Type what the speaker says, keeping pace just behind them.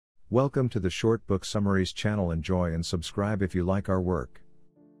Welcome to the Short Book Summaries channel. Enjoy and subscribe if you like our work.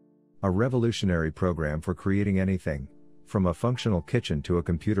 A revolutionary program for creating anything, from a functional kitchen to a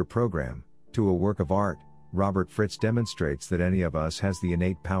computer program, to a work of art. Fritz demonstrates that any of us has the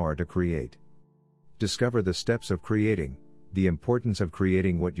innate power to create. Discover the steps of creating, the importance of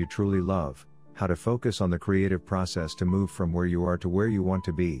creating what you truly love, how to focus on the creative process to move from where you are to where you want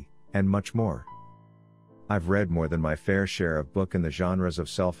to be, and much more. I've read more than my fair share of books in the genres of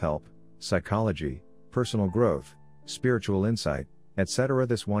self-help, psychology, personal growth, spiritual insight, etc.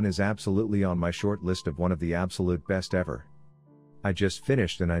 This one is absolutely on my short list of one of the absolute best ever. I just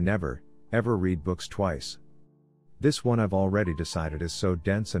finished and I never, ever read books twice. This one I've already decided is so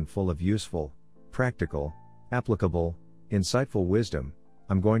dense and full of useful, practical, applicable, insightful wisdom,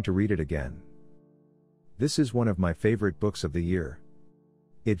 I'm going to read it again. This is one of my favorite books of the year.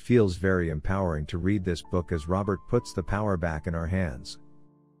 It feels very empowering to read this book as Robert puts the power back in our hands.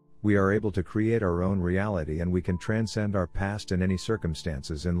 We are able to create our own reality and we can transcend our past and any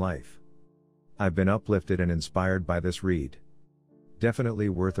circumstances in life. I've been uplifted and inspired by this read. Definitely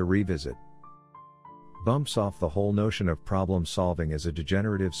worth a revisit. Bumps off the whole notion of problem solving as a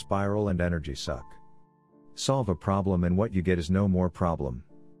degenerative spiral and energy suck. Solve a problem and what you get is no more problem.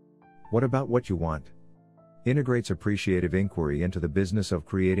 What about what you want? Integrates appreciative inquiry into the business of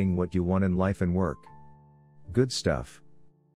creating what you want in life and work. Good stuff.